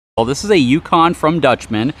Well, this is a Yukon from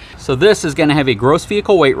Dutchmen. So this is gonna have a gross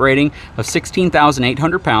vehicle weight rating of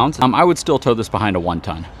 16,800 pounds. I would still tow this behind a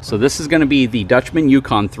 1-ton. So this is gonna be the Dutchmen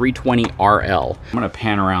Yukon 320 RL. I'm gonna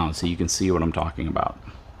pan around so you can see what I'm talking about.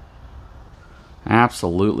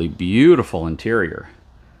 Absolutely beautiful interior.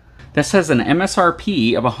 This has an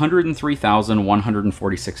MSRP of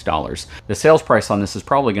 $103,146. The sales price on this is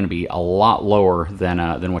probably going to be a lot lower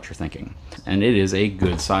than what you're thinking. And it is a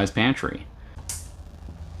good size pantry.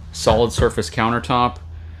 Solid surface countertop.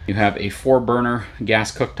 You have a 4-burner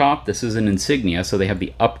gas cooktop. This is an Insignia, so they have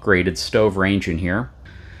the upgraded stove range in here.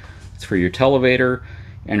 It's for your televator,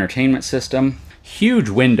 entertainment system. Huge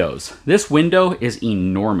windows. This window is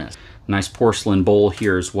enormous. Nice porcelain bowl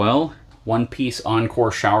here as well. 1-piece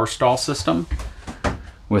Encore shower stall system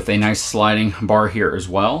with a nice sliding bar here as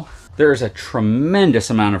well. There's a tremendous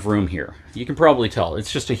amount of room here. You can probably tell.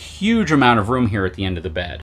 It's just a huge amount of room here at the end of the bed.